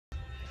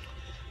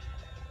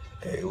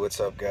Hey, what's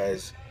up,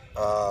 guys?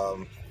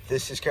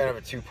 This is kind of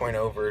a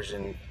 2.0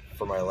 version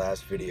for my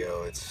last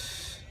video.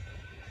 It's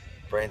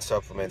brain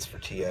supplements for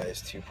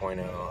TIs 2.0.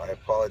 I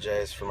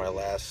apologize for my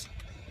last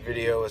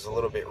video. It was a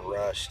little bit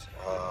rushed.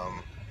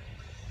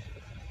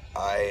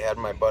 I had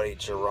my buddy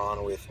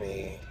Jaron with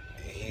me.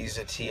 He's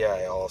a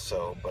TI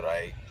also, but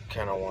I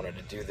kind of wanted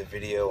to do the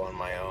video on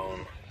my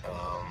own.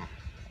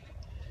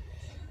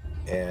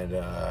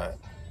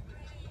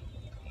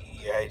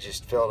 Yeah, I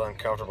just felt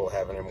uncomfortable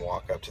having him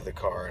walk up to the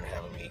car and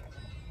having me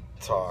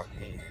talk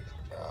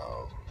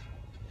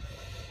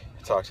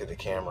talk to the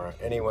camera.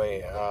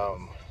 Anyway,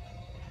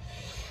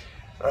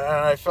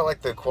 I felt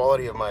like the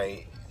quality of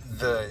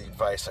the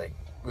advice I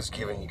was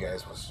giving you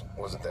guys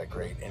wasn't that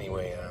great.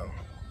 Anyway,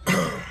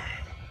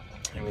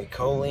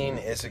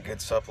 choline is a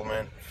good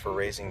supplement for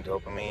raising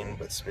dopamine,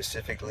 but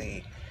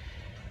specifically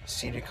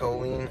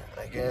acetylcholine,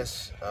 I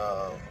guess.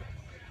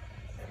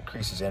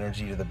 Increases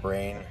energy to the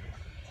brain,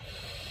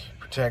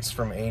 protects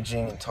from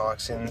aging and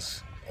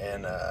toxins,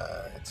 and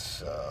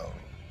it's a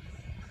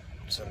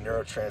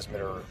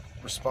neurotransmitter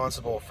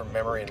responsible for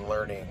memory and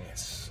learning.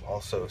 It's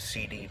also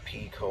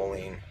CDP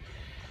choline,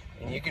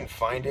 and you can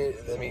find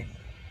it. I mean,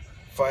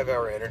 5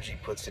 Hour Energy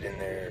puts it in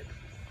their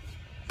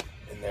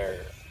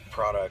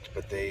product,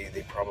 but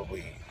they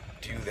probably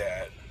do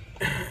that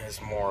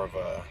as more of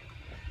a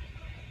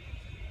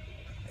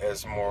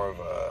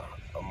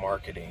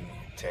marketing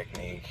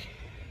technique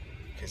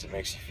because it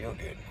makes you feel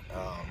good.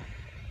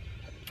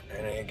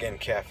 And again,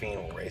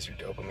 caffeine will raise your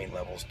dopamine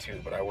levels too,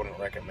 but I wouldn't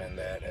recommend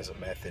that as a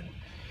method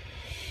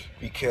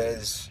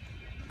because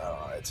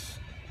it's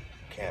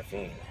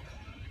caffeine.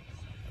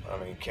 I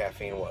mean,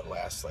 caffeine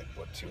lasts like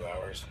 2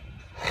 hours?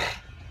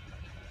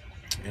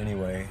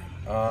 Anyway,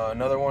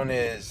 another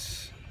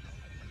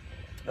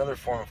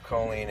form of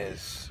choline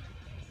is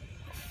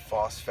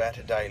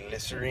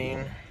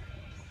phosphatidylglycerine.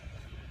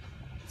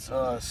 It's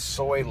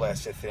soy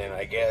lecithin,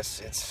 I guess.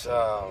 It's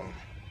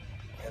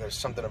yeah, there's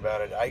something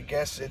about it. I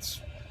guess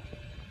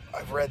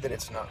I've read that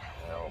it's not,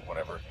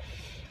 whatever.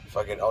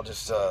 Fuck it, I'll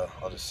just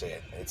say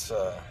it. It's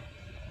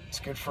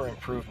good for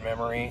improved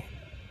memory,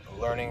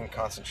 learning, and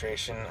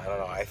concentration. I don't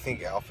know. I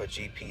think alpha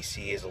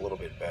GPC is a little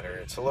bit better.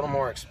 It's a little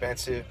more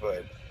expensive,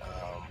 but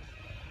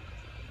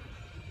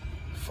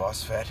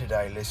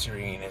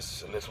phosphatidylglycerine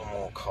is a little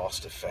more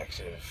cost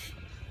effective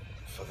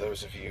for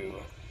those of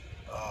you,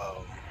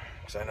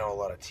 because I know a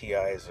lot of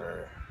TIs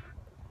are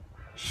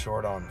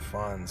short on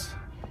funds.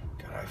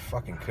 God, I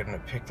fucking couldn't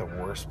have picked a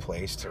worse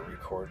place to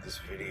record this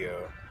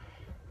video.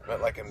 I'm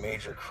at like a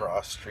major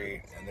cross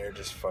street, and they're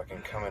just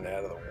fucking coming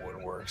out of the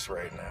woodworks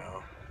right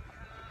now.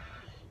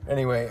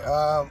 Anyway,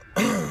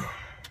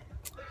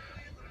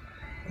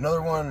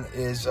 another one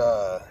is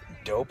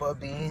dopa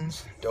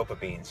beans. Dopa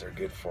beans are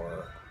good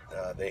for,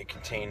 they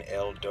contain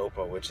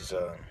L-dopa, which is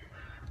a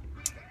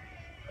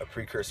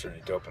precursor to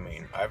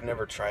dopamine. I've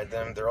never tried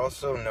them. They're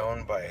also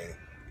known by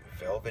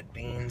velvet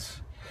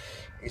beans.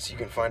 I guess you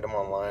can find them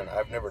online.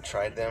 I've never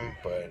tried them,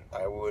 but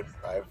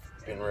I've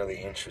been really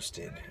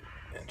interested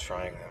in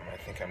trying them. I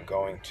think I'm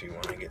going to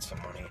when I get some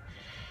money.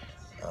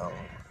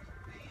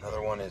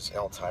 Another one is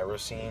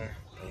L-tyrosine.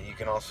 You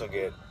can also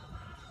get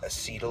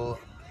acetyl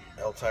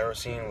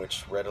L-tyrosine,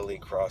 which readily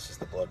crosses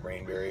the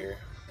blood-brain barrier.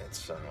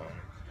 It's I'm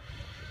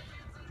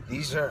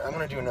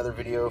going to do another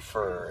video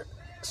for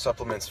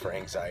supplements for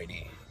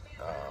anxiety.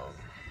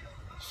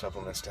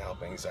 Supplements to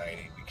help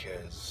anxiety,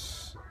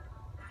 because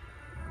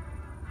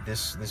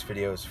this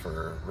video is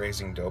for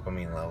raising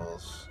dopamine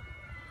levels.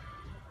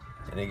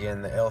 And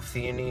again, the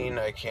L-theanine,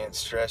 I can't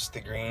stress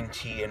the green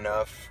tea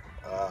enough.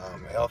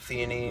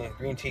 L-theanine,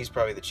 green tea is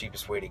probably the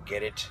cheapest way to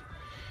get it,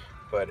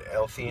 but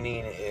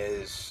L-theanine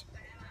is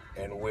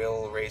and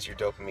will raise your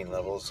dopamine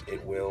levels.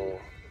 It will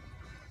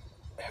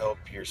help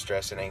your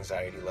stress and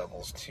anxiety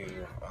levels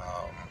too.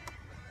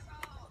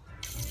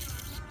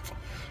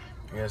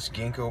 Yes,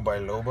 ginkgo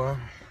biloba.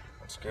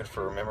 It's good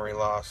for memory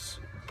loss,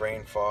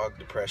 brain fog,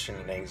 depression,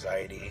 and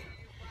anxiety,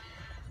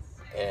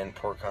 and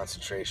poor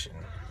concentration.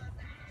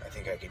 I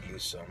think I could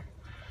use some.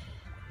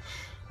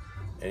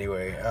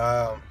 Anyway,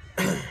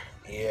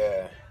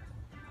 yeah.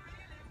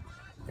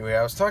 Anyway,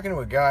 I was talking to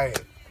a guy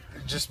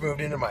who just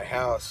moved into my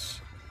house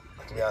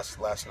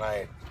last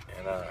night,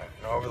 and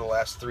over the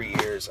last 3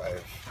 years,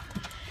 I've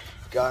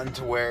gotten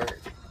to where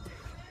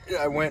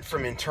I went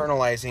from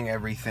internalizing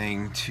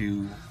everything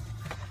to,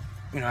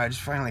 I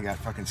just finally got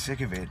fucking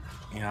sick of it.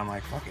 I'm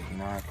like, fuck it,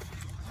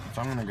 if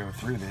I'm gonna go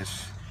through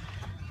this,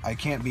 I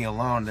can't be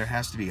alone. There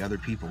has to be other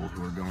people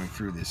who are going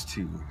through this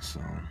too. So,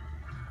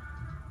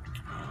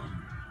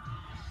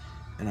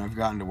 and I've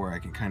gotten to where I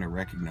can kind of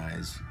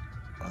recognize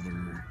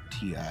other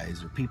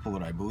TIs or people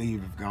that I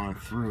believe have gone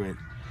through it.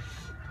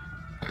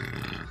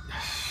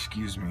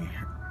 Excuse me.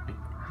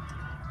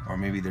 Or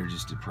maybe they're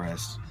just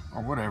depressed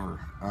or whatever.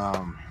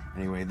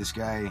 Anyway, this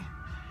guy,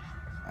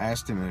 I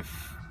asked him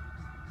if,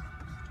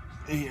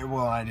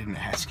 well, I didn't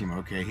ask him,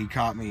 okay. He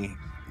caught me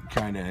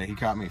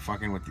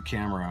fucking with the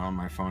camera on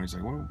my phone. He's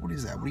like, what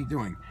is that? What are you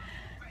doing?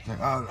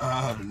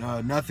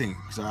 No, nothing.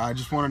 So I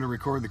just wanted to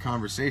record the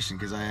conversation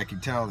because I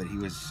could tell that he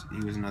was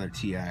another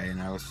TI, and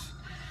I was,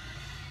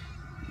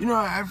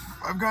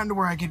 I've gotten to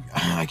where I can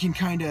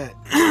kind of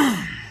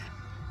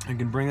I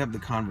can bring up the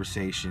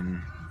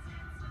conversation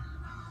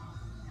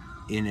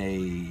in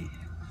a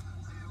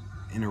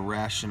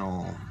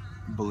rational,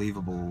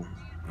 believable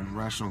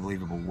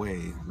way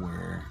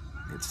where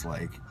it's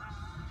like,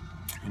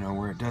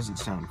 where it doesn't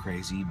sound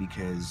crazy,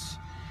 because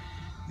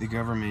the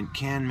government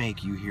can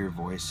make you hear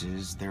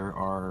voices. There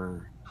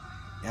are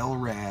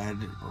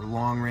LRAD, or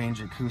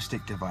long-range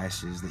acoustic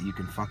devices, that you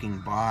can fucking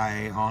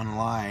buy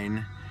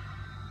online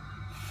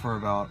for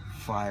about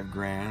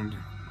 $5,000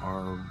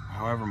 or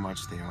however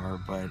much they are.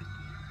 But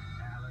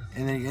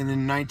and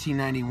in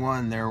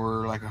 1991 there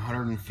were like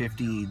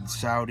 150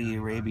 Saudi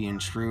Arabian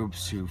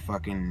troops who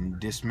fucking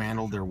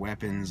dismantled their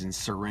weapons and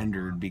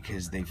surrendered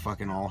because they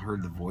fucking all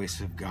heard the voice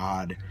of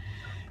God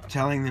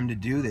telling them to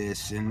do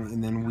this.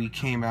 And then we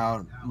came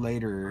out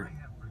later,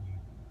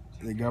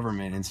 the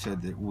government, and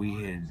said that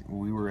we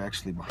were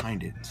actually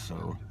behind it.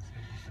 So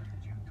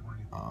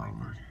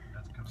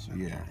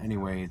yeah,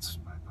 anyway, it's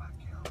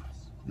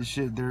this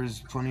shit. There's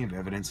plenty of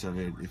evidence of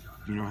it if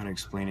you know how to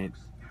explain it.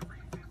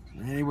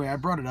 Anyway, I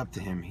brought it up to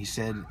him. He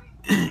said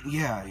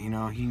yeah,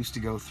 he used to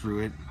go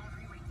through it.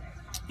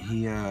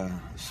 He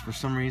for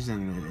some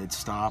reason it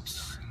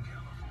stops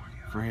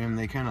for him.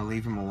 They kind of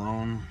leave him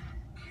alone.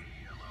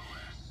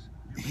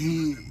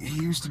 He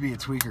used to be a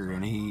tweaker,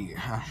 and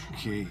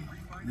okay,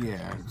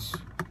 yeah,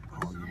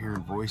 you're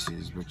hearing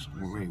voices, but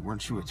wait,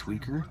 weren't you a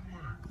tweaker?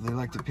 They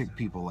like to pick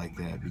people like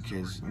that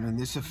because,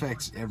 this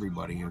affects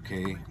everybody,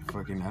 okay?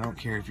 Fucking, I don't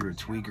care if you're a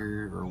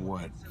tweaker or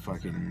what.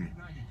 Fucking,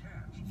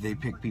 they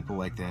pick people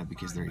like that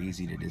because they're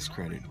easy to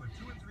discredit.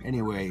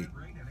 Anyway,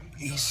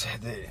 he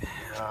said that,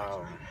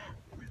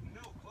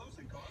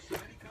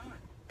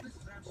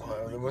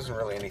 well, there wasn't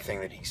really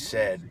anything that he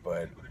said,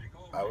 but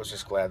I was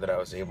just glad that I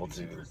was able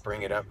to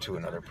bring it up to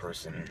another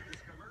person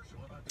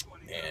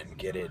and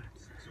get an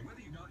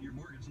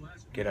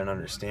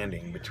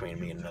understanding between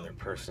me and another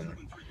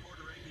person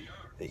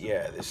that,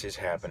 yeah, this is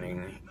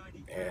happening.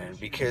 And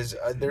because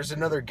there's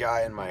another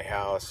guy in my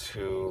house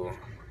who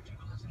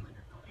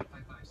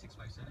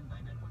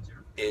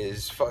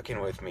is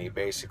fucking with me,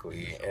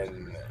 basically,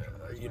 and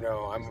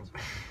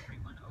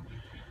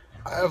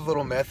I have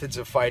little methods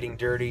of fighting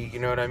dirty, you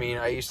know what I mean?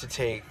 I used to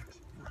take,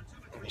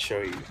 let me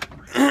show you.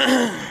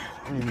 I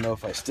don't even know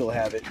if I still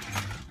have it.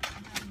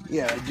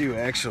 Yeah, I do,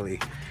 actually.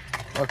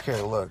 Okay,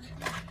 look.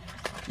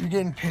 You're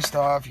getting pissed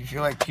off. You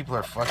feel like people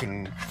are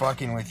fucking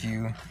with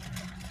you.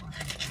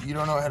 You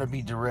don't know how to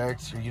be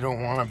direct, or you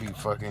don't want to be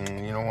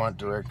fucking, you don't want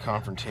direct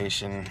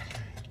confrontation.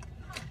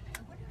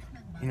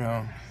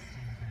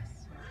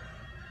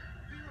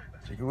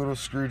 Take a little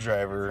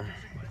screwdriver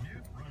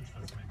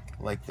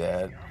like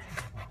that.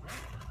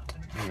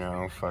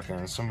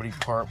 Fucking somebody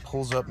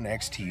pulls up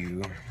next to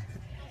you.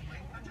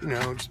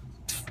 Just,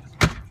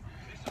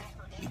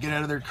 you get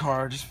out of their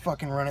car, just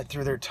fucking run it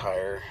through their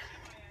tire.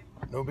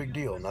 No big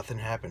deal, nothing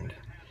happened.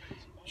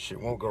 Shit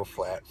won't go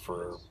flat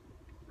for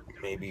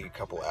maybe a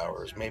couple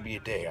hours, maybe a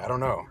day, I don't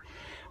know.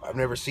 I've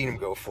never seen him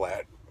go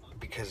flat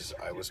because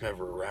I was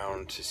never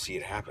around to see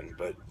it happen.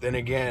 But then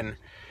again,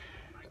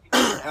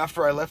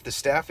 after I left the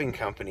staffing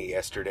company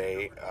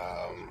yesterday,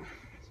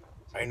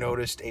 I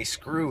noticed a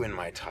screw in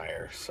my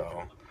tire.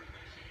 So,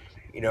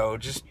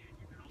 just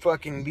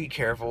fucking be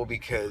careful,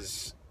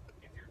 because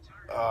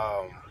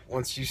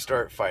once you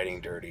start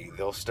fighting dirty,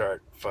 they'll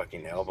start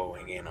fucking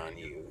elbowing in on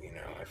you.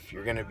 If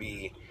you're gonna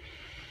be,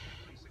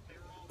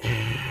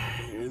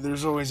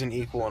 there's always an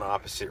equal and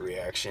opposite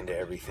reaction to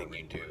everything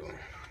you do.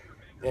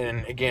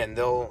 And again,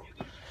 they'll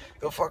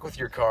fuck with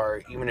your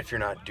car even if you're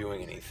not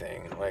doing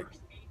anything. Like,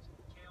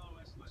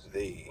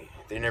 they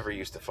never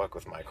used to fuck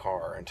with my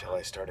car until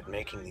I started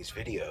making these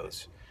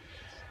videos.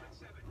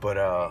 But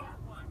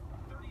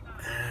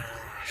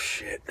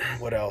shit,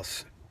 what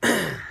else?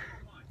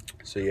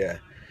 So yeah,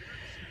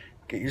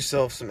 get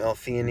yourself some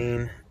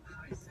L-theanine,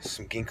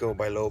 some ginkgo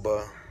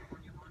biloba,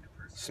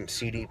 some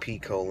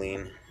CDP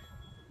choline,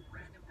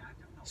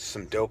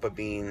 some dopa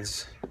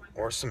beans,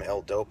 or some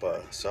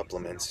L-dopa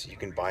supplements. You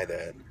can buy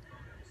that.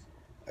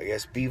 I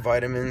guess B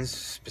vitamins,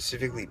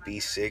 specifically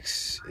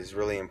B6, is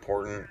really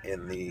important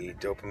in the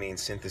dopamine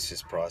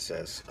synthesis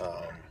process.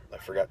 I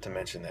forgot to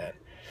mention that.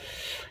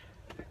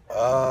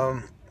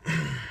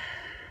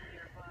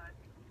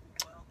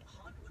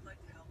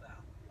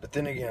 But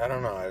then again, I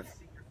don't know. I've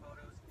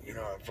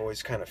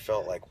always kind of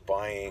felt like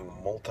buying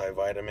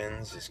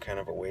multivitamins is kind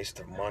of a waste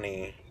of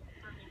money.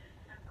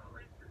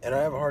 And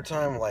I have a hard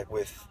time, like,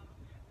 with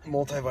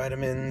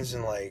multivitamins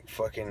and, like,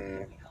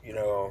 fucking,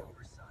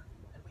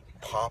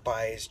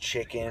 Popeye's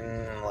chicken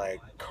and,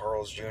 like,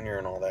 Carl's Jr.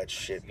 and all that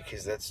shit,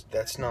 because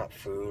that's not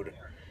food.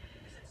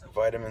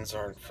 Vitamins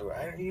aren't food.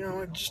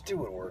 Just do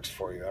what works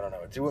for you. I don't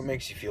know. Do what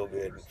makes you feel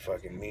good.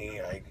 Fucking me,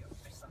 I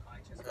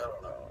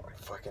don't know.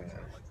 Fucking...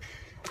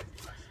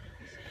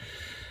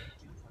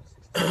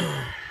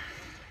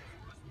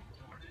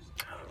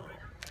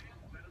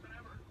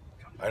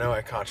 I know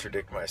I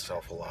contradict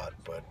myself a lot,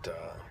 but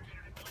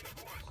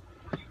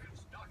I'm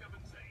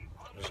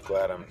just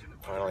glad I'm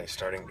finally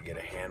starting to get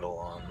a handle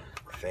on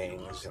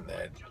things, and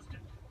that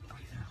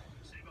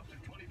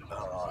I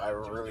don't know, I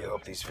really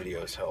hope these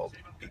videos help,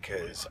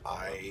 because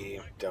I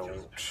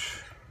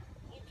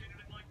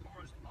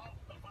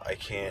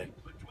can't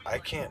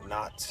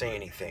not say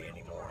anything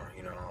anymore,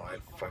 you know.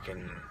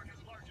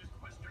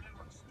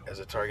 As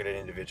a targeted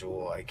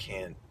individual, I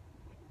can't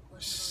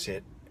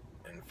sit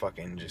and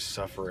fucking just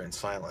suffer in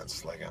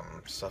silence like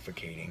I'm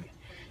suffocating.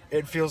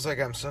 It feels like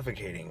I'm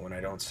suffocating when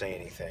I don't say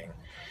anything.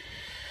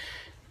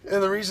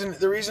 And the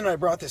reason I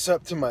brought this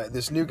up to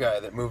this new guy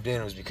that moved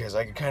in was because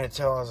I could kind of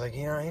tell. I was like,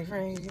 you know,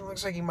 he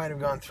looks like he might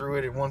have gone through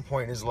it at one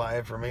point in his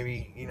life, or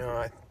maybe, you know,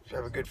 I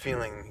have a good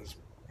feeling he's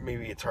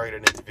maybe a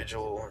targeted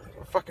individual,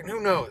 or fucking who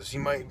knows. He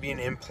might be an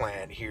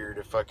implant here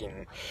to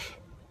fucking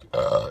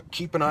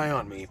keep an eye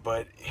on me.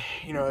 But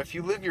you know, if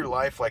you live your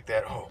life like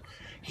that, oh,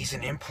 he's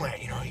an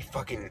implant. You know,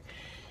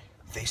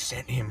 they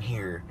sent him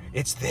here.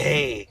 It's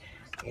they.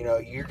 You know,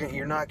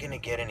 you're not gonna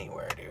get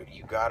anywhere, dude.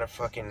 You gotta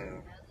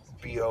fucking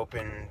be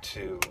open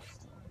to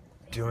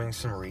doing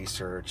some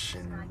research,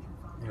 and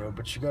you know,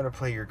 but you gotta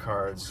play your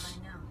cards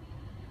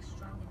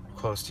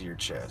close to your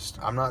chest.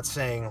 I'm not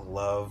saying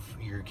love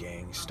your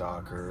gang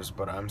stalkers,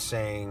 but I'm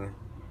saying,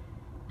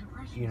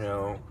 you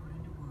know,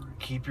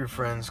 keep your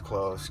friends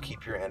close,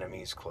 keep your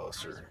enemies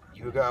closer.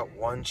 You got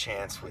one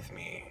chance with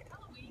me,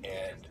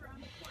 and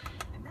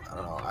I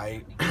don't know,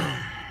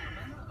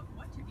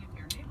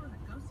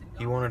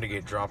 he wanted to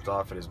get dropped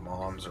off at his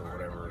mom's or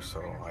whatever,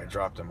 so I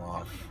dropped him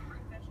off.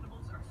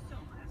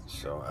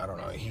 So, I don't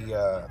know,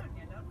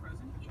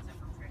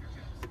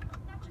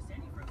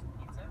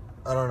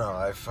 I don't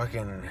know,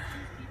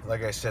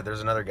 like I said,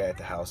 there's another guy at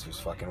the house who's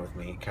fucking with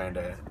me,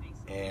 kinda,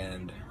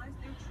 and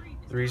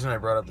the reason I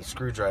brought up the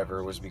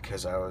screwdriver was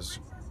because I was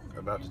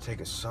about to take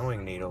a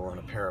sewing needle and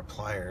a pair of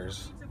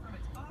pliers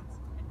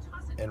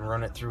and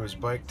run it through his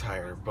bike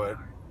tire, but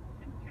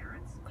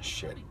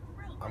shit,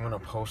 I'm gonna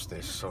post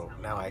this, so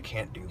now I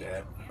can't do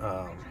that.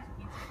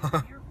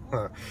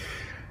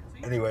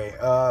 Anyway,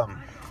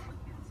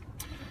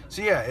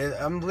 so yeah,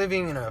 I'm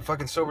living in a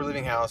fucking sober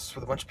living house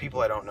with a bunch of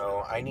people I don't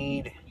know.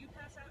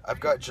 I've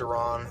got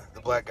Jerron,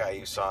 the black guy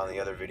you saw in the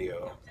other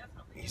video.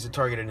 He's a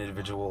targeted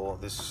individual.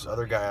 This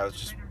other guy I was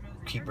just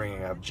keep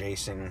bringing up,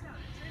 Jason,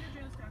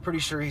 pretty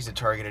sure he's a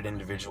targeted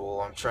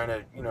individual. I'm trying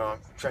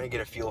to get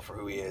a feel for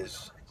who he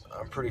is.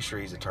 I'm pretty sure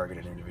he's a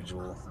targeted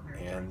individual.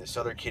 And this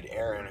other kid,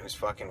 Aaron, who's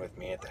fucking with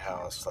me at the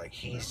house, like,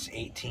 he's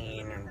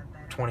 18 and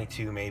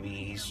 22 maybe.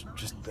 He's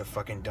just a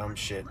fucking dumb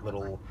shit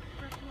little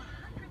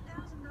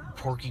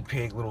Porky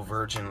Pig, little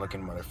virgin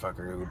looking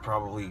motherfucker who would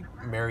probably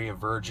marry a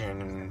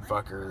virgin and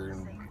fuck her.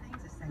 And,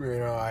 you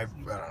know, I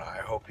don't know,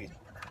 I hope he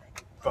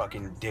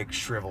fucking dick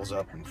shrivels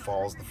up and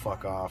falls the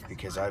fuck off,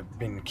 because I've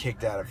been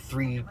kicked out of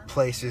 3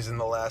 places in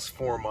the last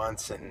 4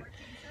 months, and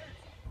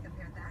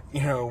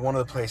you know, one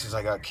of the places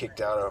I got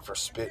kicked out of for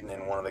spitting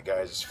in one of the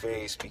guys'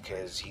 face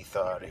because he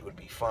thought it would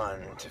be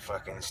fun to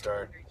fucking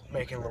start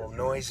making little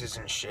noises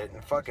and shit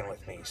and fucking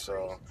with me.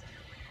 So,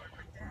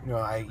 you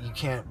know, you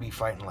can't be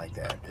fighting like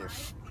that.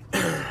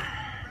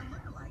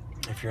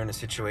 If you're in a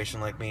situation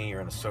like me,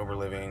 you're in a sober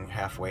living,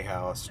 halfway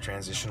house,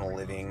 transitional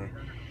living,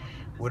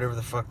 whatever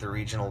the fuck the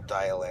regional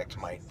dialect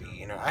might be.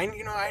 You know,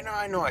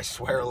 I know I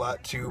swear a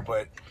lot too,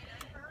 but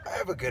I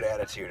have a good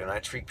attitude and I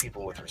treat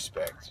people with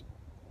respect.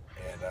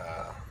 And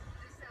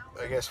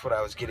I guess what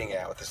I was getting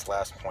at with this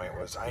last point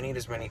was I need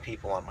as many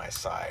people on my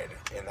side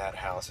in that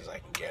house as I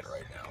can get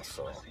right now.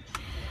 So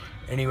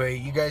anyway,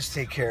 you guys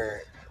take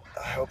care.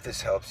 I hope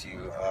this helps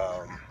you.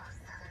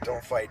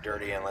 Don't fight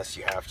dirty unless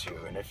you have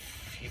to. And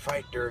if you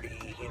fight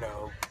dirty, you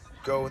know,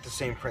 go with the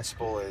same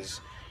principle as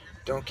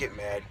don't get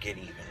mad, get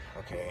even,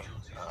 okay?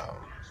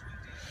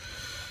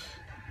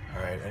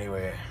 Alright,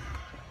 anyway,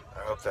 I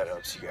hope that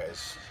helps you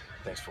guys.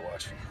 Thanks for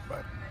watching.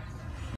 Bye.